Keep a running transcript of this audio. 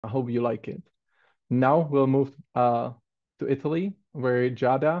I hope you like it. Now we'll move to Italy, where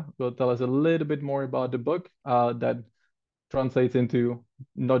Giada will tell us a little bit more about the book that translates into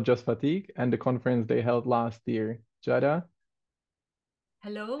Not Just Fatigue and the conference they held last year. Giada?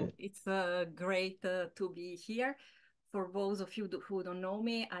 Hello, it's great to be here. For those of you who don't know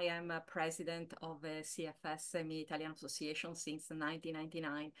me, I am a president of the CFS ME Italian Association since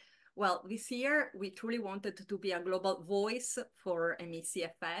 1999. Well, this year we truly wanted to be a global voice for ME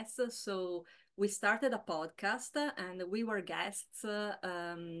CFS, so we started a podcast and we were guests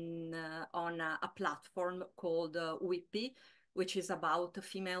on a platform called WIPI, which is about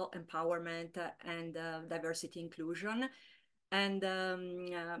female empowerment and diversity inclusion. And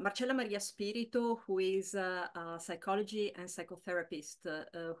Marcella Maria Spirito, who is a psychology and psychotherapist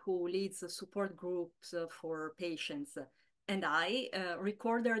who leads support groups for patients, and I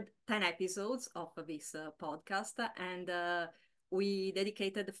recorded 10 episodes of this podcast, and we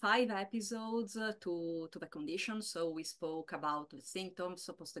dedicated 5 episodes to the condition. So we spoke about the symptoms,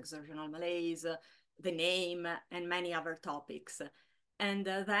 post-exertional malaise, the name, and many other topics. And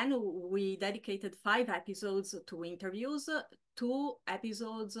then we dedicated 5 episodes to interviews. 2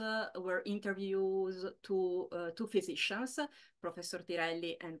 episodes were interviews to two physicians, Professor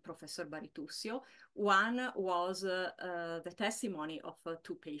Tirelli and Professor Baritussio. One was the testimony of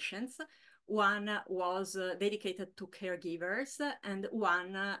 2 patients. One was dedicated to caregivers, and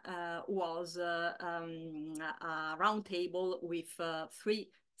one was a roundtable with 3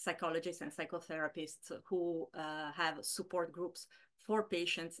 psychologists and psychotherapists who have support groups for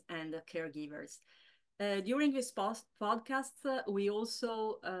patients and caregivers. During this podcast, we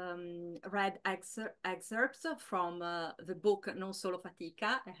also read excerpts from the book Non Solo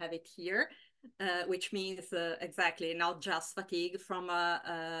Fatica. I have it here, which means exactly not just fatigue, from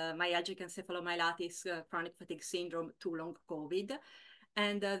myalgic encephalomyelitis, chronic fatigue syndrome to long COVID.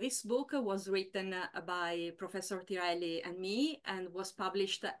 And this book was written by Professor Tirelli and me and was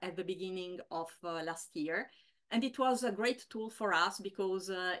published at the beginning of last year. And it was a great tool for us because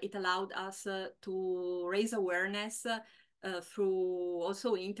it allowed us to raise awareness through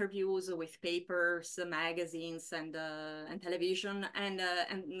also interviews with papers, magazines, and television. And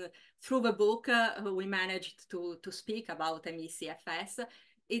through the book, we managed to speak about MECFS.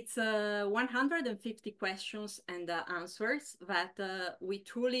 It's 150 questions and answers that we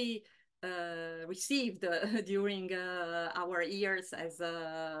truly received during our years as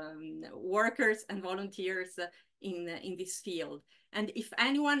workers and volunteers in this field. And if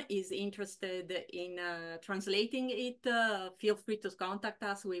anyone is interested in translating it, feel free to contact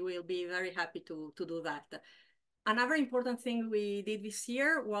us. We will be very happy to do that. Another important thing we did this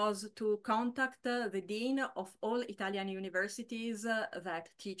year was to contact the dean of all Italian universities that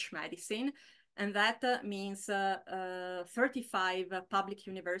teach medicine. And that means 35 public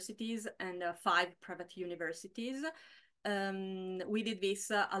universities and 5 private universities. We did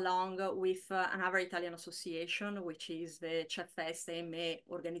this along with another Italian association, which is the CFS-ME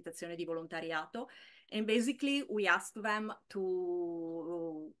Organizzazione di Volontariato. And basically, we asked them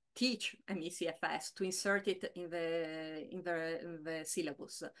to teach MECFS, to insert it in the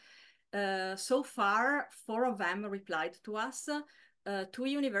syllabus. So far, 4 of them replied to us. 2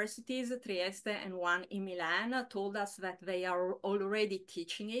 universities, Trieste and one in Milan, told us that they are already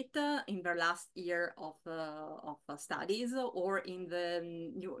teaching it in their last year of studies or in the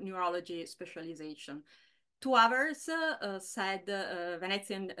neurology specialization. 2 others said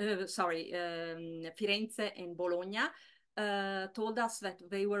Firenze and Bologna told us that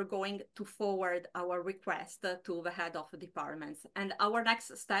they were going to forward our request to the head of departments. And our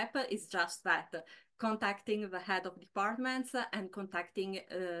next step is just that, contacting the head of departments and contacting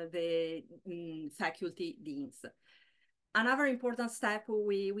the faculty deans. Another important step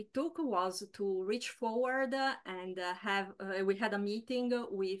we took was to reach forward and we had a meeting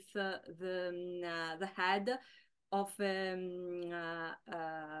with the head of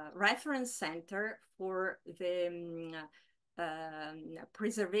reference center for the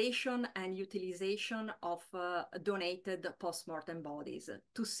preservation and utilization of donated postmortem bodies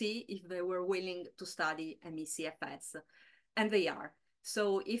to see if they were willing to study MECFS, and they are.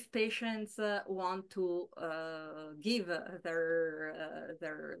 So if patients want to give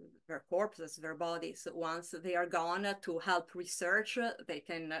their corpses, their bodies, once they are gone to help research, they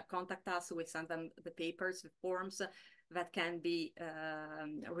can contact us. We send them the papers, the forms that can be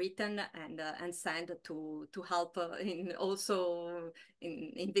written and sent to help in also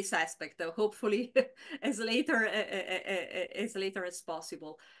in this aspect. Hopefully, as later as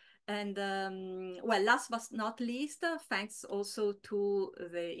possible. And well, last but not least, thanks also to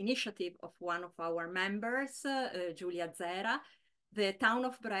the initiative of one of our members, Giulia Zera. the town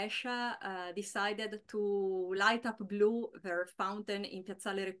of Brescia decided to light up blue their fountain in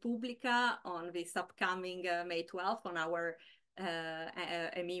Piazzale Repubblica on this upcoming May 12th on our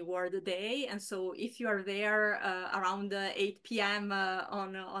WMEA World Day. And so if you are there around 8 p.m.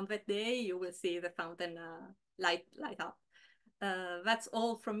 On that day, you will see the fountain light up. That's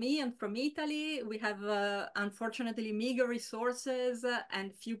all from me and from Italy. We have unfortunately meager resources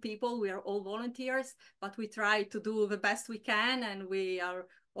and few people. We are all volunteers, but we try to do the best we can, and we are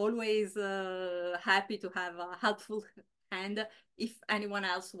always happy to have a helpful hand if anyone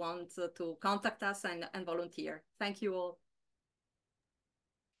else wants to contact us and volunteer. Thank you all.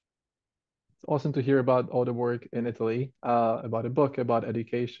 Awesome to hear about all the work in Italy, about the book, about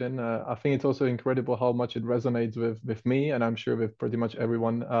education. I think it's also incredible how much it resonates with me, and I'm sure with pretty much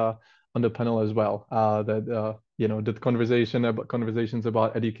everyone on the panel as well. That you know, the conversations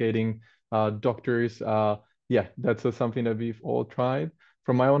about educating doctors. Yeah, that's something that we've all tried.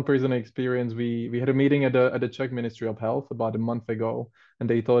 From my own personal experience, we had a meeting at the Czech Ministry of Health about a month ago, and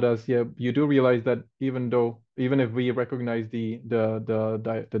they told us, yeah, you do realize that even if we recognize the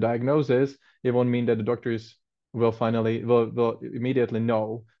diagnosis, it won't mean that the doctors will immediately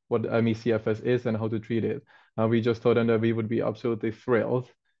know what ME/CFS is and how to treat it. We just told them that we would be absolutely thrilled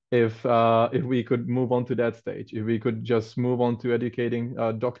if we could move on to that stage, if we could just move on to educating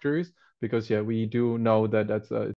doctors, because yeah, we do know that that's